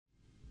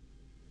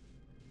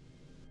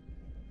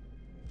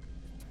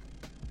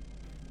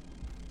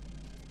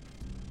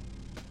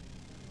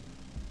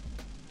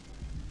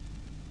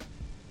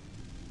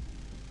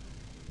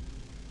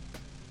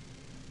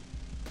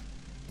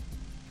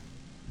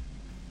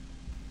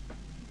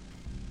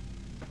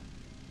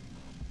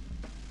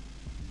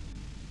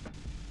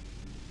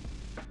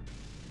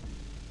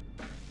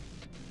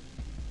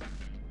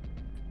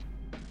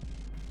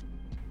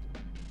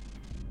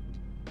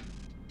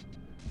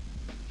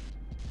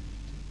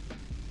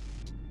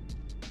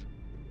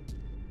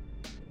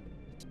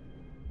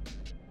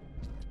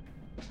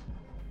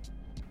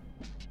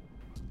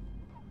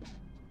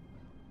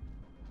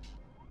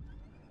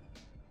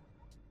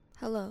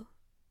Hello,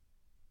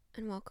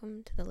 and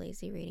welcome to the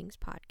Lazy Readings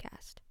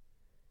Podcast.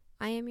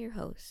 I am your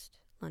host,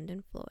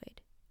 London Floyd,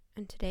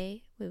 and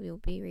today we will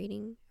be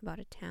reading about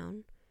a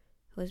town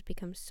who has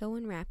become so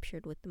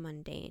enraptured with the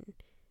mundane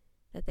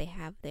that they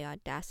have the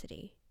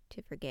audacity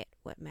to forget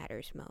what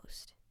matters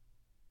most.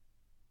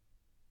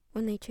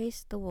 When they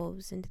chased the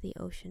wolves into the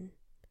ocean,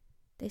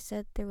 they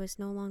said there was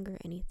no longer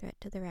any threat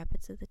to the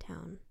rabbits of the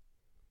town.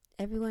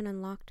 Everyone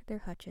unlocked their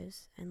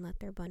hutches and let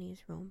their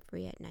bunnies roam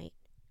free at night.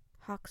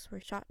 Hawks were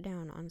shot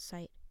down on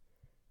sight.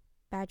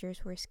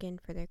 Badgers were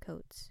skinned for their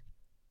coats.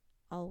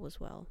 All was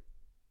well.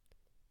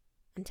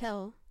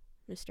 Until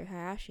Mr.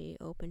 Hayashi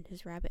opened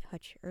his rabbit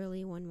hutch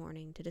early one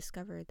morning to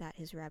discover that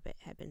his rabbit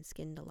had been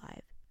skinned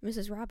alive.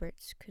 Mrs.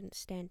 Roberts couldn't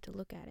stand to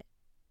look at it.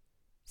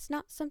 "It's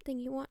not something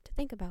you want to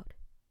think about.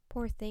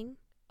 Poor thing.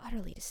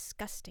 Utterly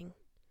disgusting."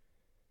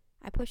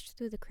 I pushed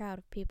through the crowd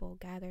of people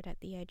gathered at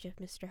the edge of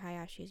Mr.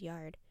 Hayashi's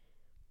yard.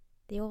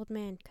 The old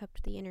man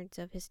cupped the innards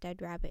of his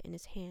dead rabbit in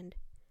his hand.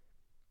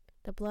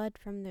 The blood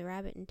from the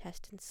rabbit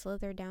intestines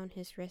slithered down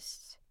his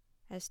wrists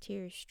as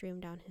tears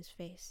streamed down his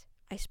face.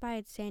 I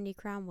spied Sandy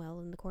Cromwell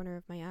in the corner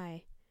of my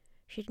eye.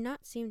 She did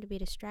not seem to be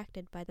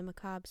distracted by the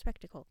macabre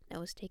spectacle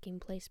that was taking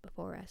place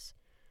before us.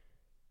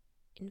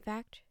 In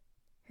fact,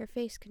 her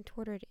face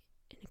contorted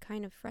in a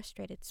kind of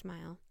frustrated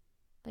smile,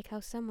 like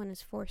how someone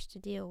is forced to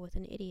deal with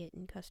an idiot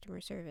in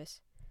customer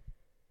service.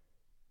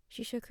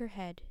 She shook her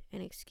head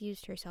and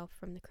excused herself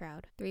from the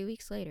crowd. 3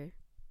 weeks later,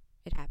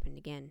 it happened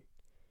again.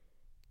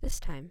 This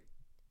time,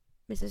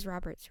 Mrs.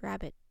 Roberts'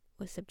 rabbit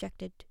was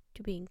subjected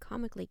to being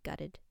comically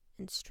gutted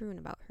and strewn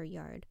about her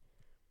yard.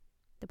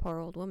 The poor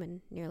old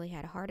woman nearly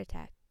had a heart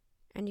attack.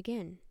 And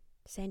again,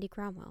 Sandy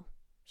Cromwell.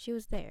 She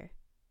was there,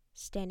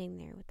 standing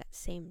there with that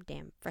same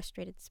damn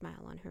frustrated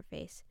smile on her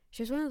face.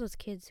 She was one of those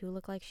kids who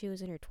looked like she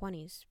was in her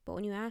 20s, but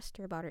when you asked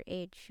her about her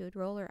age, she would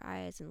roll her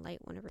eyes and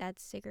light one of her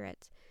dad's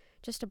cigarettes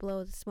just to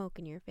blow the smoke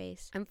in your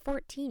face. "I'm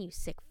 14, you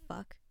sick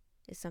fuck,"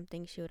 is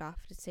something she would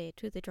often say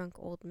to the drunk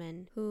old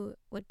men who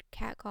would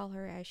catcall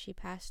her as she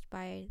passed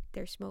by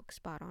their smoke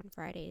spot on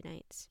Friday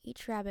nights.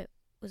 Each rabbit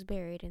was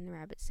buried in the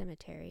rabbit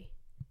cemetery.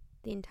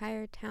 The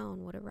entire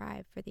town would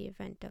arrive for the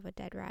event of a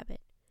dead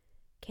rabbit.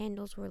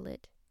 Candles were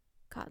lit,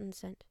 cotton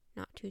scent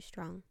not too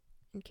strong,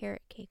 and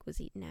carrot cake was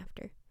eaten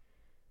after.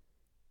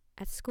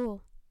 At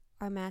school,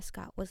 our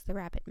mascot was the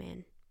Rabbit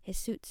Man. His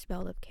suit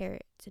smelled of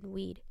carrots and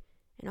weed,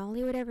 and all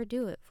he would ever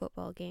do at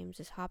football games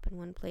is hop in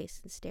one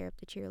place and stare up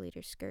the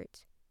cheerleaders'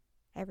 skirts.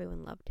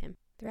 Everyone loved him.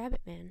 The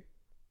Rabbit Man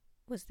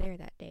was there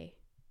that day,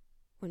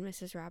 when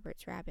Mrs.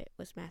 Roberts' rabbit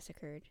was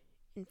massacred,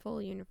 in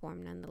full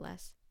uniform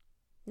nonetheless.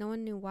 No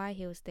one knew why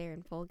he was there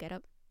in full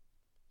getup.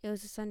 It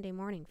was a Sunday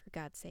morning, for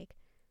God's sake.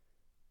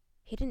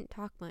 He didn't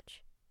talk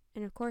much,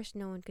 and of course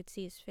no one could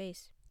see his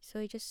face,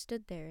 so he just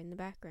stood there in the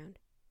background,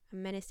 a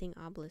menacing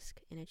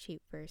obelisk in a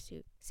cheap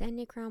fursuit.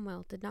 Sandy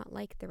Cromwell did not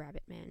like the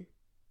Rabbit Man.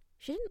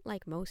 She didn't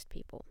like most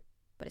people,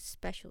 but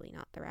especially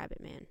not the Rabbit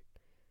Man.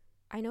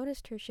 I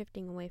noticed her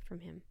shifting away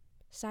from him,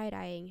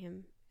 side-eyeing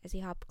him as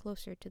he hopped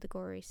closer to the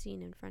gory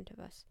scene in front of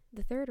us.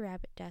 The third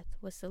rabbit death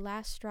was the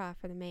last straw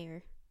for the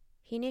mayor.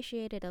 He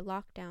initiated a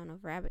lockdown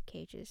of rabbit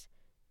cages,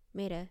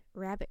 made a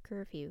rabbit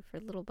curfew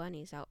for little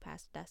bunnies out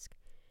past dusk,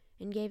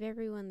 and gave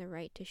everyone the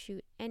right to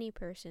shoot any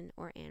person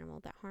or animal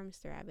that harms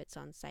the rabbits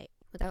on sight,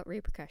 without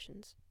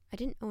repercussions. I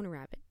didn't own a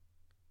rabbit,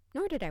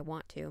 nor did I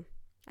want to.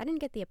 I didn't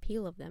get the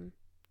appeal of them.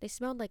 They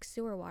smelled like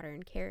sewer water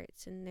and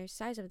carrots, and the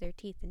size of their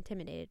teeth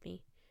intimidated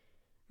me.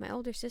 My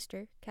older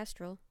sister,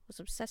 Kestrel, was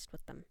obsessed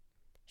with them.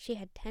 She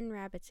had 10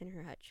 rabbits in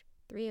her hutch,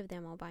 3 of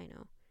them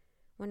albino.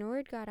 When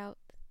word got out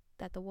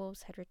that the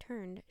wolves had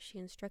returned, she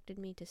instructed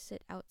me to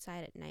sit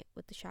outside at night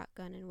with the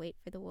shotgun and wait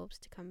for the wolves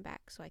to come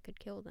back so I could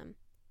kill them.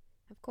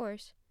 Of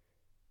course,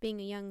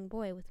 being a young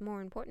boy with more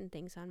important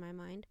things on my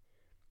mind,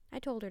 I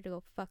told her to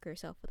go fuck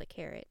herself with a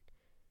carrot.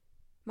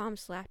 Mom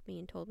slapped me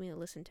and told me to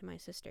listen to my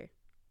sister.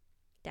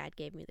 Dad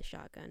gave me the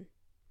shotgun.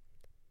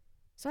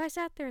 So I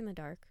sat there in the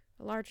dark,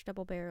 a large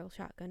double-barrel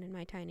shotgun in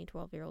my tiny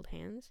 12-year-old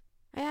hands.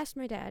 I asked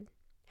my dad,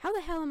 "How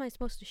the hell am I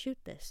supposed to shoot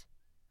this?"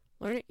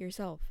 "Learn it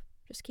yourself.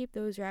 Just keep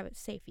those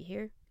rabbits safe, you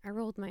hear?" I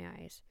rolled my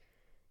eyes.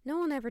 No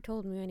one ever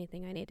told me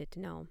anything I needed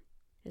to know.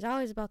 It was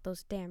always about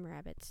those damn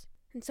rabbits.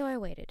 And so I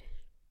waited.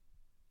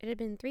 It had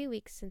been 3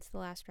 weeks since the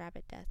last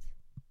rabbit death.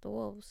 The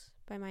wolves,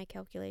 by my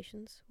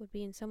calculations, would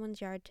be in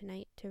someone's yard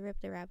tonight to rip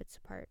the rabbits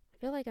apart. I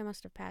feel like I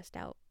must have passed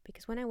out,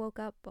 because when I woke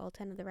up, all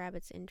 10 of the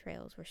rabbits'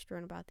 entrails were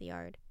strewn about the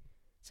yard.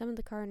 Some of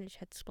the carnage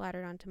had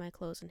splattered onto my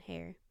clothes and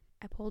hair.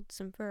 I pulled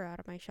some fur out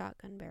of my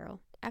shotgun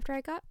barrel. After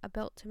I got a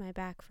belt to my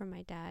back from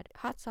my dad,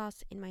 hot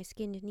sauce in my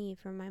skinned knee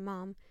from my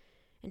mom,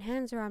 and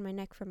hands around my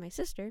neck from my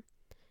sister,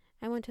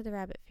 I went to the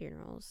rabbit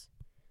funerals.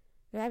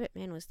 The Rabbit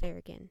Man was there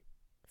again,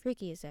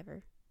 freaky as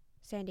ever.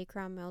 Sandy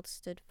Cromwell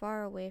stood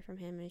far away from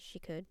him as she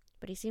could,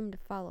 but he seemed to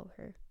follow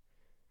her.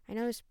 I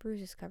noticed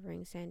bruises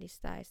covering Sandy's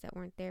thighs that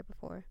weren't there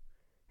before.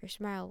 Her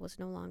smile was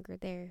no longer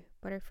there,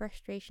 but her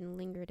frustration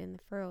lingered in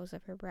the furrows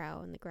of her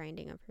brow and the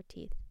grinding of her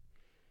teeth.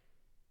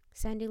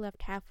 Sandy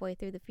left halfway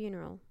through the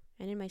funeral,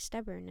 and in my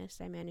stubbornness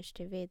I managed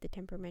to evade the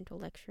temperamental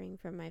lecturing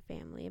from my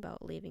family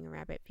about leaving a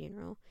rabbit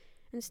funeral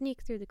and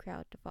sneak through the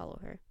crowd to follow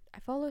her.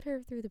 I followed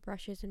her through the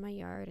brushes in my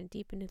yard and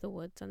deep into the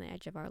woods on the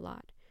edge of our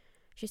lot.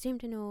 She seemed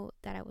to know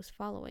that I was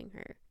following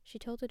her. She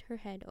tilted her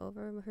head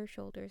over her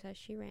shoulders as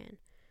she ran,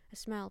 a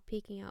smile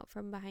peeking out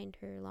from behind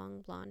her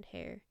long blonde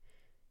hair.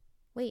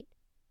 "Wait,"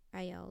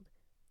 I yelled.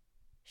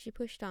 She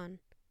pushed on,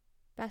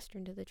 faster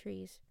into the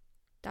trees,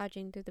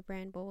 dodging through the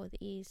bramble with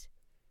ease.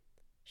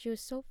 She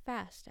was so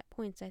fast, at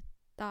points I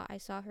thought I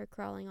saw her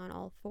crawling on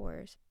all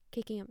fours,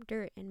 kicking up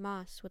dirt and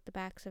moss with the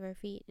backs of her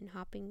feet and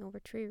hopping over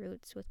tree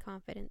roots with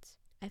confidence.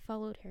 I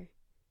followed her,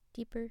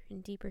 deeper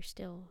and deeper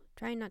still,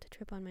 trying not to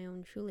trip on my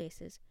own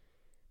shoelaces.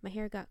 My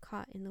hair got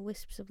caught in the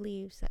wisps of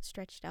leaves that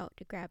stretched out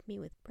to grab me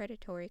with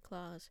predatory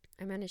claws.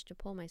 I managed to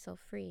pull myself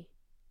free,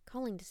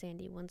 calling to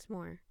Sandy once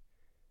more.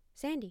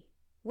 "Sandy,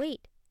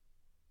 wait!"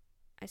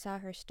 I saw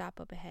her stop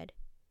up ahead.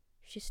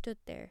 She stood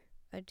there,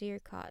 a deer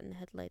caught in the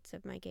headlights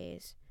of my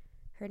gaze.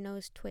 Her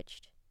nose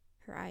twitched,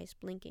 her eyes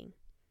blinking.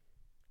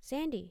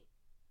 "Sandy!"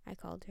 I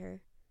called to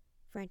her,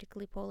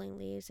 frantically pulling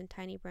leaves and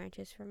tiny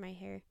branches from my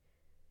hair.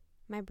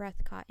 My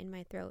breath caught in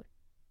my throat.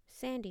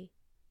 "Sandy!"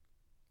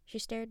 She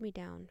stared me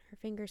down, her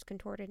fingers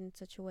contorted in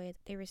such a way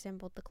that they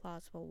resembled the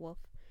claws of a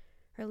wolf.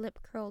 Her lip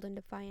curled in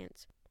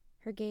defiance,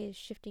 her gaze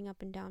shifting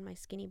up and down my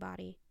skinny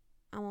body,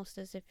 almost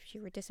as if she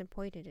were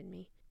disappointed in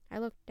me. I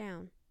looked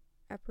down,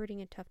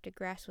 uprooting a tuft of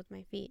grass with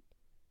my feet.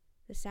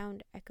 The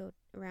sound echoed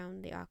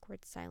around the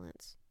awkward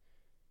silence.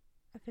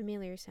 A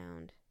familiar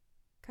sound,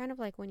 kind of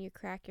like when you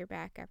crack your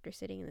back after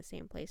sitting in the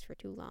same place for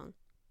too long,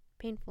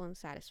 painful and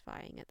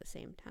satisfying at the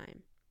same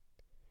time.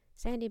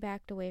 Sandy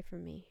backed away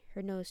from me,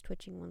 her nose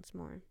twitching once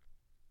more.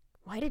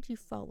 "Why did you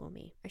follow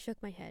me?" I shook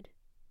my head,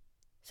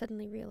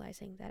 suddenly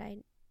realizing that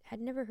I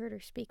had never heard her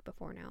speak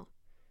before now.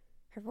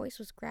 Her voice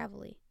was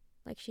gravelly,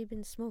 like she'd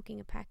been smoking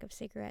a pack of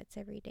cigarettes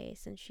every day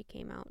since she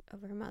came out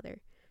of her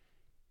mother.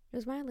 It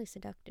was mildly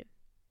seductive,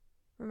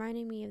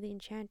 reminding me of the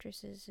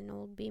enchantresses in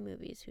old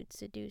B-movies who'd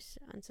seduce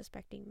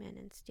unsuspecting men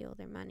and steal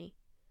their money.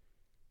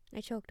 I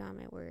choked on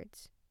my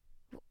words.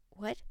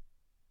 "What?"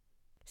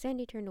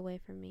 Sandy turned away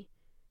from me,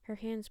 her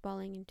hands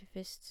balling into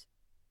fists,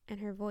 and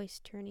her voice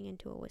turning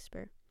into a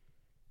whisper.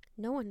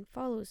 "No one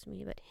follows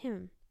me but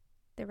him,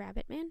 the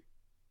rabbit man?"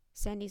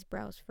 Sandy's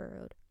brows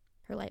furrowed,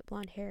 her light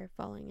blonde hair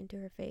falling into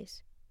her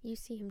face. "You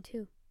see him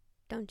too,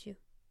 don't you?"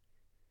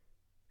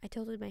 I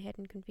tilted my head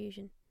in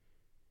confusion.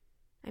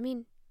 "I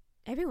mean,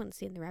 everyone's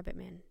seen the rabbit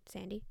man,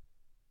 Sandy."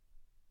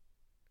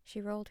 She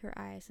rolled her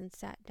eyes and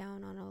sat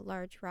down on a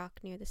large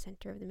rock near the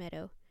center of the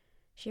meadow.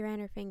 She ran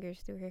her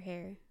fingers through her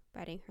hair,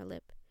 biting her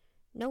lip.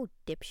 "No,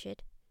 dipshit.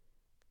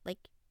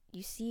 Like,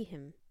 you see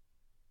him.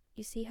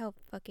 You see how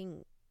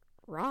fucking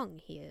wrong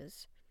he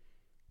is."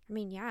 "I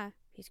mean, yeah,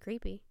 he's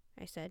creepy,"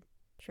 I said,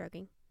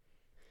 shrugging.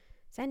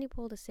 Sandy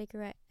pulled a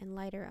cigarette and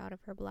lighter out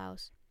of her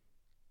blouse.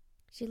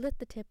 She lit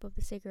the tip of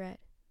the cigarette,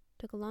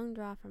 took a long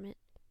draw from it,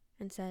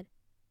 and said,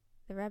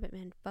 "The rabbit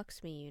man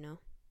fucks me, you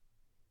know."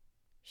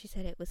 She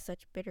said it with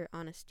such bitter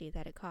honesty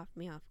that it caught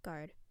me off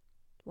guard.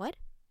 "What?"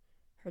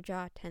 Her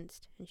jaw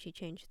tensed, and she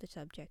changed the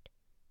subject.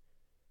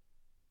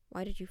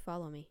 "Why did you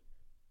follow me?"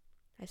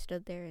 I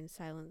stood there in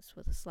silence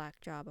with a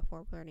slack jaw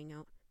before blurting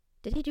out,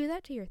 "Did he do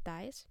that to your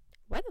thighs?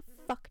 Why the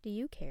fuck do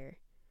you care?"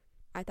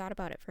 I thought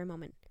about it for a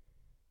moment,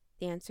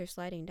 the answer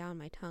sliding down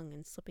my tongue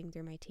and slipping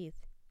through my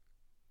teeth.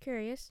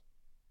 "Curious.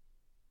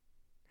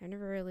 I've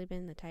never really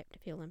been the type to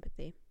feel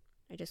empathy.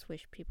 I just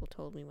wish people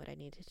told me what I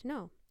needed to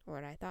know, or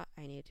what I thought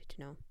I needed to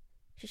know."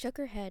 She shook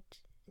her head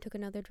and took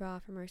another draw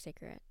from her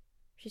cigarette.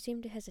 She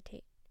seemed to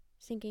hesitate,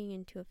 sinking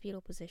into a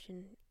fetal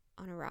position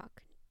on a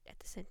rock at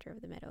the center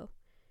of the meadow.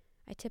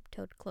 I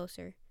tiptoed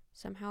closer,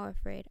 somehow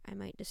afraid I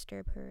might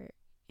disturb her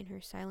in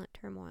her silent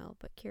turmoil,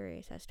 but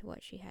curious as to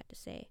what she had to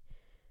say.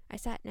 I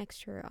sat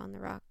next to her on the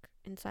rock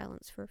in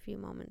silence for a few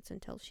moments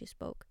until she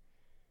spoke.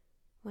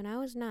 "When I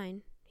was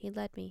 9, he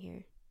led me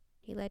here.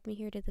 He led me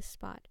here to this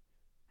spot.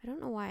 I don't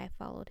know why I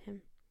followed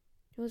him.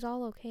 It was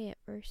all okay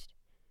at first,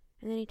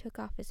 and then he took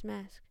off his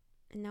mask,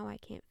 and now I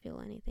can't feel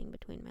anything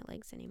between my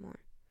legs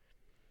anymore."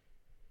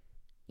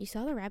 "You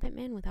saw the rabbit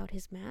man without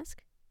his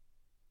mask?"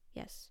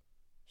 "Yes,"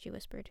 she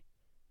whispered.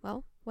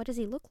 "Well, what does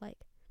he look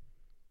like?"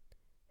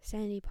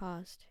 Sandy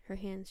paused, her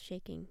hands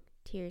shaking,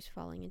 tears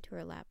falling into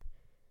her lap.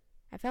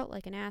 I felt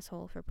like an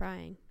asshole for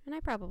prying, and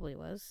I probably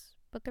was,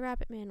 but the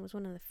rabbit man was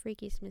one of the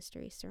freakiest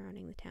mysteries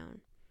surrounding the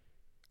town.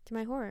 To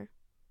my horror,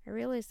 I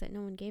realized that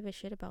no one gave a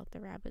shit about the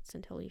rabbits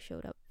until he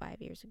showed up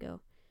 5 years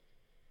ago.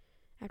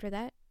 After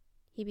that,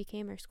 he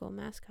became our school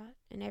mascot,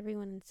 and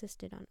everyone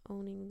insisted on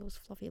owning those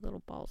fluffy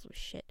little balls of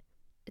shit.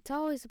 "It's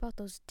always about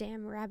those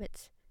damn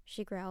rabbits,"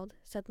 she growled,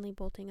 suddenly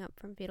bolting up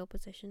from fetal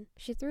position.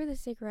 She threw the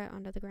cigarette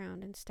onto the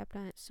ground and stepped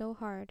on it so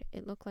hard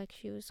it looked like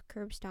she was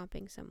curb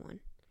stomping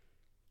someone.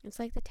 "It's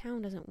like the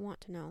town doesn't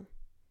want to know.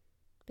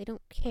 They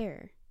don't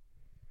care."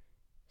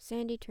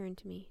 Sandy turned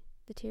to me,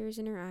 the tears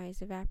in her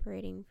eyes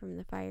evaporating from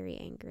the fiery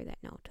anger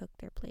that now took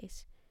their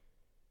place.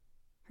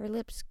 Her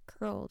lips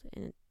curled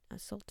in a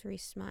sultry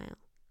smile.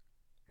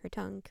 her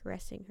tongue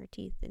caressing her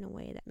teeth in a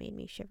way that made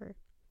me shiver.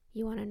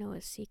 You want to know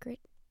a secret?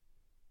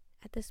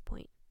 At this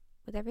point,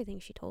 with everything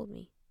she told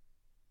me,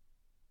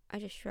 I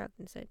just shrugged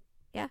and said,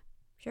 yeah,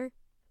 sure.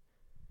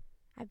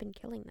 I've been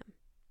killing them.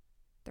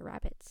 The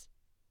rabbits.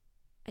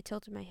 I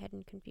tilted my head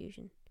in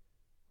confusion.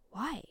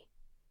 Why?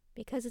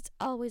 Because it's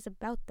always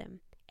about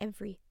them.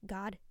 Every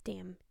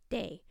goddamn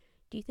day.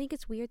 Do you think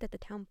it's weird that the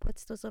town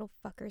puts those little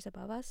fuckers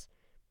above us?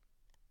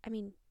 I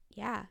mean,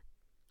 yeah.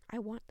 I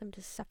want them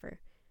to suffer.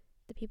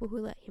 The people who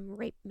let him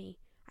rape me.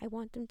 I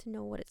want them to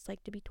know what it's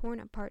like to be torn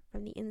apart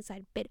from the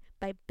inside bit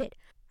by bit.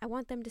 I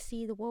want them to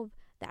see the wolf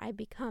that I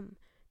become.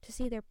 To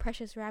see their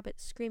precious rabbit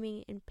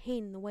screaming in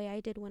pain the way I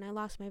did when I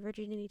lost my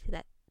virginity to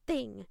that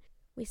thing.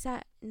 We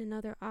sat in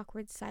another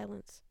awkward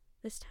silence,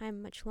 this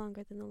time much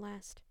longer than the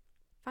last.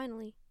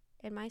 Finally,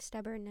 in my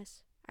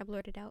stubbornness, I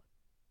blurted out,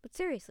 but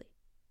seriously,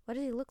 what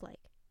does he look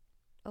like?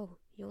 Oh,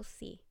 you'll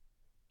see.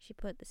 She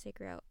put the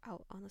cigarette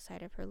out on the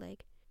side of her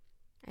leg.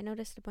 I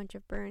noticed a bunch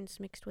of burns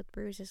mixed with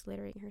bruises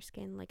littering her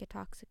skin like a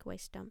toxic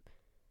waste dump.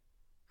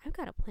 I've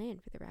got a plan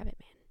for the rabbit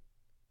man.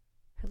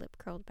 Her lip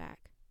curled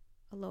back,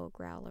 a low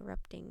growl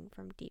erupting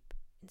from deep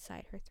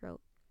inside her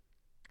throat.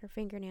 Her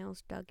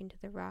fingernails dug into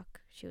the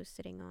rock she was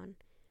sitting on,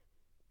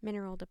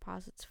 mineral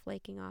deposits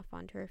flaking off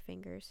onto her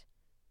fingers.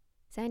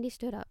 Sandy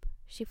stood up.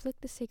 She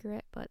flicked the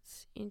cigarette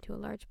butts into a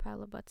large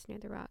pile of butts near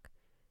the rock.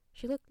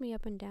 She looked me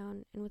up and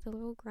down, and with a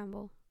little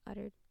grumble,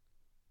 uttered,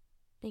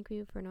 "Thank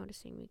you for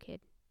noticing me,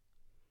 kid."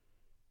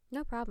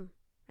 "No problem,"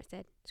 I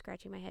said,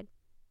 scratching my head.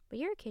 "But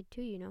you're a kid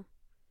too, you know."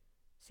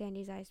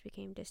 Sandy's eyes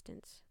became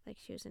distant, like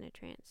she was in a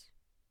trance.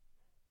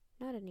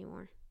 "Not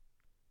anymore."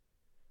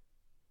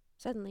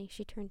 Suddenly,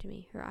 she turned to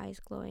me, her eyes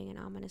glowing an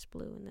ominous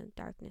blue in the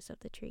darkness of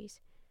the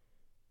trees.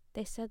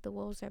 "They said the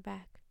wolves are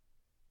back,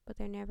 but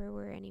there never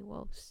were any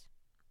wolves,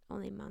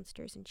 only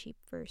monsters in cheap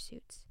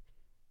fursuits."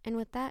 And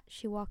with that,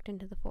 she walked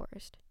into the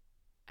forest.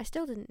 I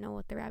still didn't know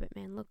what the rabbit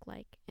man looked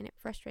like, and it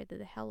frustrated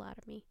the hell out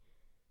of me.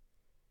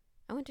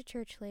 I went to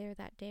church later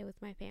that day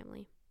with my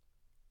family.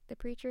 The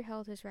preacher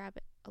held his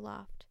rabbit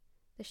aloft,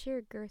 the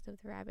sheer girth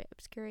of the rabbit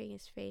obscuring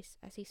his face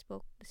as he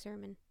spoke the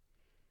sermon.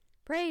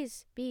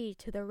 "Praise be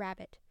to the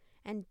rabbit,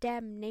 and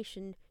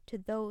damnation to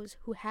those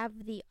who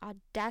have the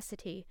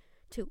audacity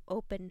to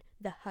open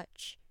the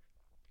hutch."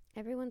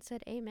 Everyone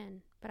said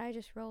amen, but I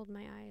just rolled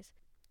my eyes.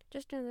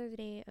 Just another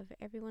day of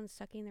everyone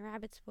sucking the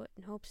rabbit's foot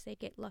in hopes they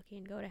get lucky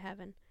and go to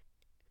heaven.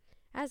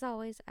 As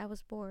always, I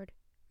was bored,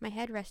 my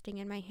head resting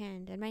in my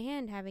hand, and my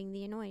hand having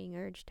the annoying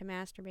urge to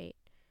masturbate.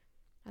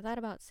 I thought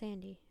about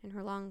Sandy and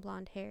her long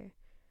blonde hair.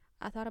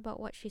 I thought about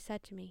what she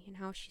said to me and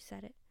how she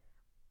said it.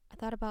 I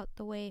thought about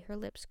the way her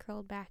lips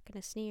curled back in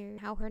a sneer,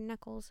 how her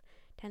knuckles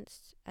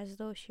tensed as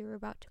though she were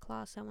about to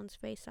claw someone's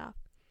face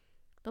off.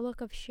 The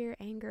look of sheer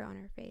anger on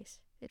her face.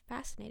 It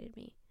fascinated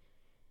me.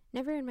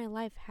 Never in my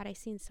life had I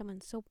seen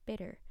someone so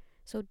bitter,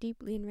 so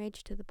deeply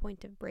enraged to the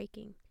point of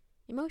breaking.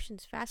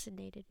 Emotions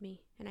fascinated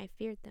me, and I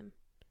feared them.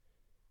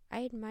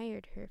 I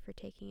admired her for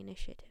taking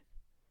initiative.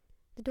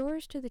 The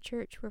doors to the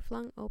church were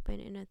flung open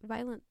in a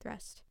violent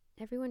thrust.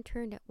 Everyone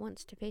turned at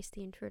once to face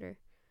the intruder.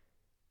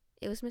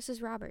 It was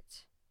Mrs.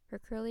 Roberts, her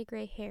curly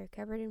gray hair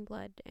covered in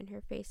blood and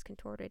her face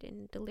contorted in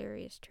a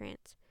delirious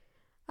trance.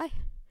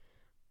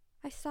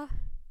 I saw..."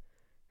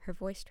 Her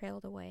voice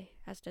trailed away,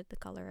 as did the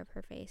color of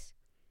her face.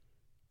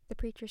 The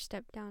preacher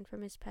stepped down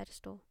from his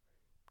pedestal,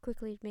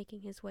 quickly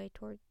making his way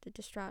toward the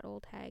distraught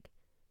old hag.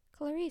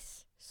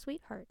 "Clarice,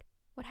 sweetheart,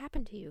 what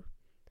happened to you?"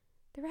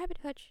 "The rabbit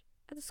hutch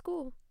at the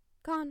school.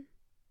 Gone.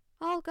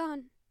 All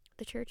gone."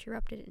 The church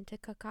erupted into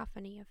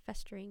cacophony of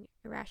festering,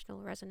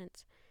 irrational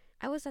resonance.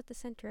 I was at the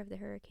center of the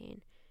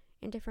hurricane,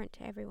 indifferent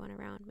to everyone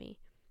around me.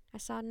 I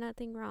saw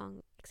nothing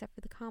wrong except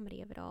for the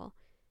comedy of it all.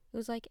 It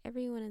was like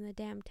everyone in the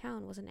damn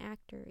town was an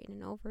actor in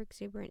an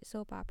over-exuberant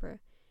soap opera,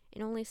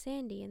 and only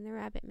Sandy and the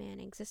rabbit man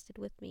existed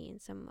with me in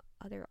some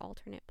other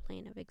alternate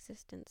plane of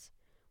existence.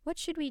 "What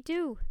should we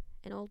do?"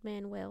 an old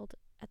man wailed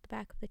at the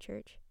back of the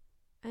church.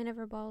 I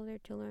never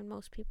bothered to learn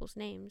most people's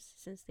names,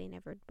 since they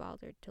never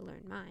bothered to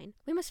learn mine.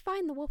 "We must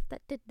find the wolf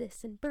that did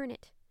this and burn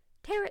it.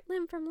 Tear it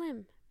limb from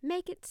limb.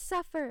 Make it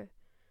suffer."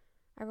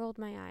 I rolled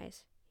my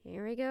eyes.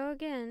 "Here we go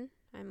again,"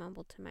 I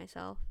mumbled to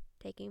myself,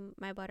 taking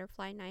my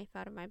butterfly knife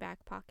out of my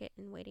back pocket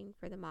and waiting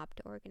for the mob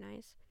to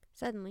organize.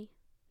 Suddenly,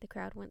 the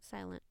crowd went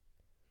silent.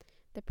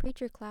 The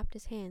preacher clapped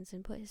his hands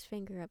and put his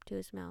finger up to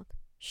his mouth.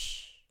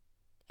 "Shh!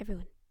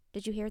 Everyone,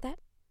 did you hear that?"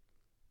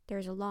 There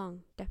was a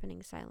long,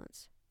 deafening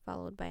silence,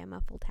 followed by a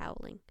muffled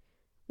howling.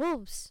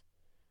 "Wolves!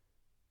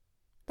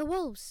 The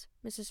wolves!"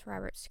 Mrs.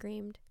 Roberts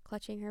screamed,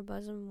 clutching her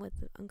bosom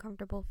with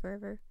uncomfortable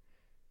fervor.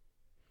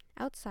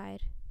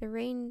 Outside, the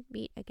rain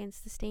beat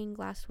against the stained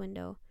glass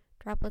window,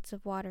 droplets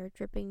of water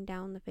dripping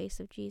down the face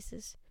of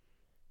Jesus.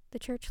 The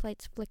church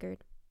lights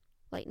flickered.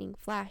 Lightning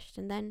flashed,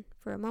 and then,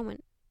 for a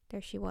moment,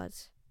 there she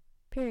was,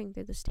 peering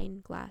through the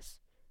stained glass,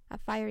 a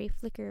fiery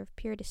flicker of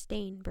pure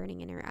disdain burning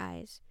in her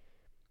eyes.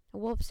 A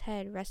wolf's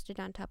head rested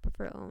on top of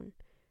her own,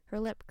 her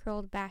lip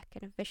curled back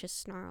in a vicious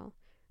snarl,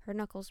 her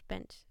knuckles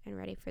bent and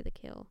ready for the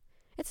kill.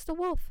 "It's the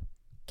wolf!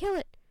 Kill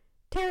it!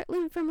 Tear it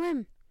limb from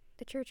limb!"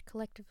 The church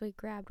collectively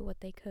grabbed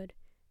what they could.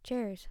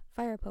 Chairs,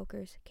 fire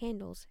pokers,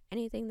 candles,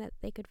 anything that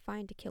they could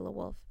find to kill a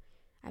wolf.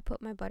 I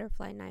put my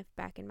butterfly knife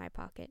back in my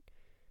pocket.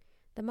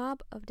 The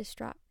mob of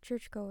distraught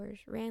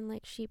churchgoers ran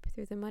like sheep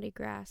through the muddy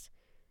grass.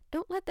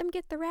 "Don't let them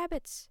get the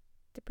rabbits!"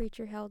 The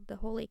preacher held the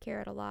holy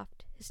carrot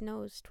aloft, his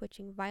nose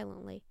twitching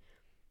violently.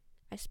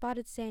 I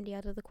spotted Sandy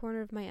out of the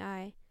corner of my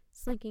eye,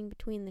 slinking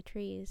between the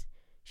trees.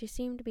 She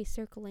seemed to be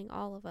circling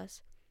all of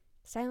us,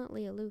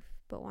 silently aloof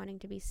but wanting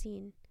to be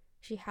seen.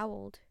 She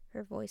howled,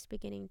 her voice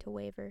beginning to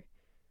waver.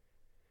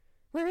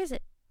 "Where is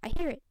it? I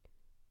hear it!"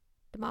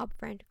 The mob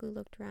frantically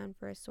looked around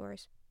for a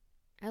source.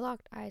 I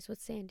locked eyes with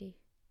Sandy,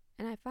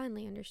 and I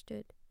finally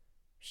understood.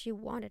 She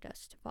wanted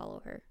us to follow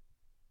her.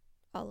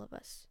 All of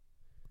us.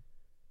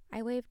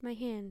 I waved my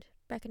hand,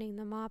 beckoning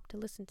the mob to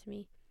listen to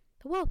me.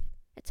 "The wolf!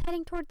 It's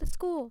heading toward the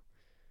school!"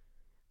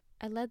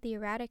 I led the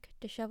erratic,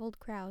 disheveled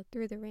crowd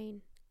through the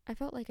rain. I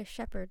felt like a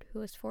shepherd who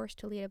was forced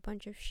to lead a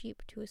bunch of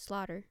sheep to a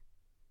slaughter.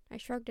 I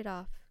shrugged it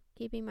off,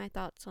 keeping my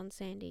thoughts on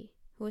Sandy,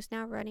 who was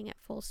now running at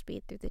full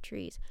speed through the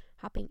trees,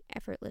 hopping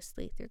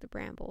effortlessly through the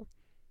bramble.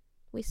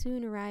 We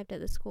soon arrived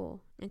at the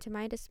school, and to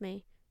my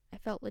dismay, I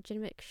felt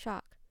legitimate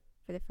shock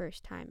for the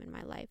first time in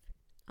my life.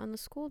 On the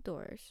school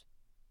doors,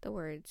 the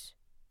words,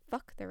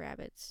 "Fuck the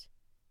rabbits,"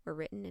 were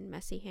written in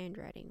messy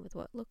handwriting with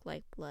what looked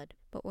like blood,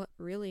 but what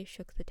really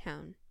shook the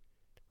town,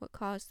 what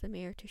caused the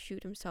mayor to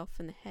shoot himself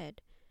in the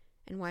head,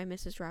 and why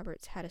Mrs.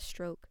 Roberts had a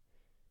stroke,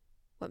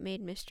 what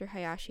made Mr.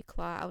 Hayashi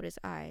claw out his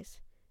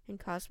eyes, and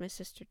caused my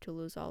sister to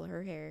lose all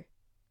her hair,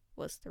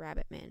 was the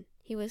rabbit man.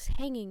 He was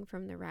hanging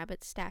from the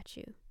rabbit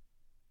statue,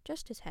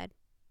 just his head.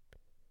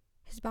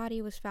 His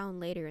body was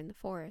found later in the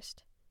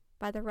forest,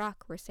 by the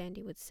rock where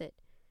Sandy would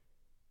sit,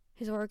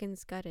 his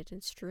organs gutted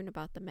and strewn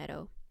about the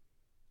meadow.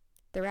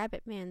 The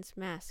rabbit man's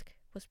mask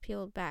was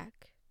peeled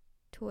back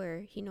to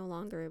where he no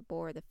longer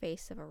bore the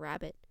face of a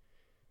rabbit.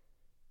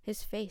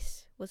 His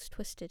face was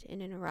twisted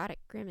in an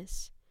erotic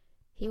grimace.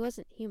 He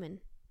wasn't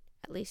human.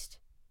 At least,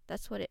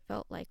 that's what it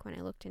felt like when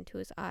I looked into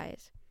his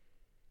eyes.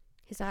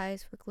 His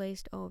eyes were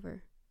glazed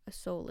over, a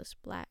soulless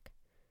black.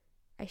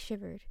 I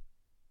shivered,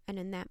 and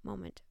in that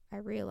moment I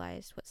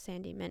realized what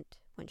Sandy meant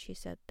when she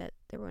said that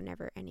there were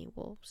never any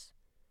wolves,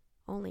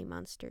 only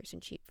monsters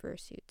in cheap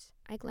fursuits.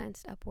 I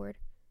glanced upward,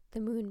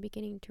 the moon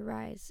beginning to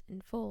rise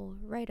in full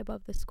right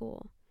above the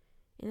school.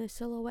 In the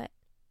silhouette,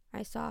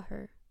 I saw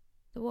her,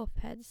 the wolf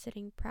head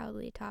sitting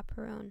proudly atop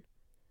her own.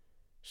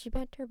 She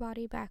bent her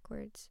body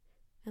backwards,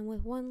 and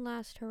with one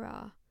last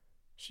hurrah,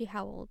 she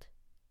howled,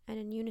 and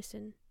in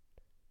unison,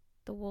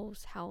 the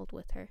wolves howled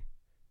with her.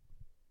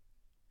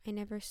 I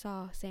never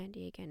saw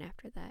Sandy again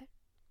after that.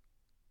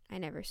 I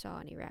never saw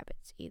any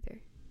rabbits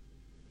either.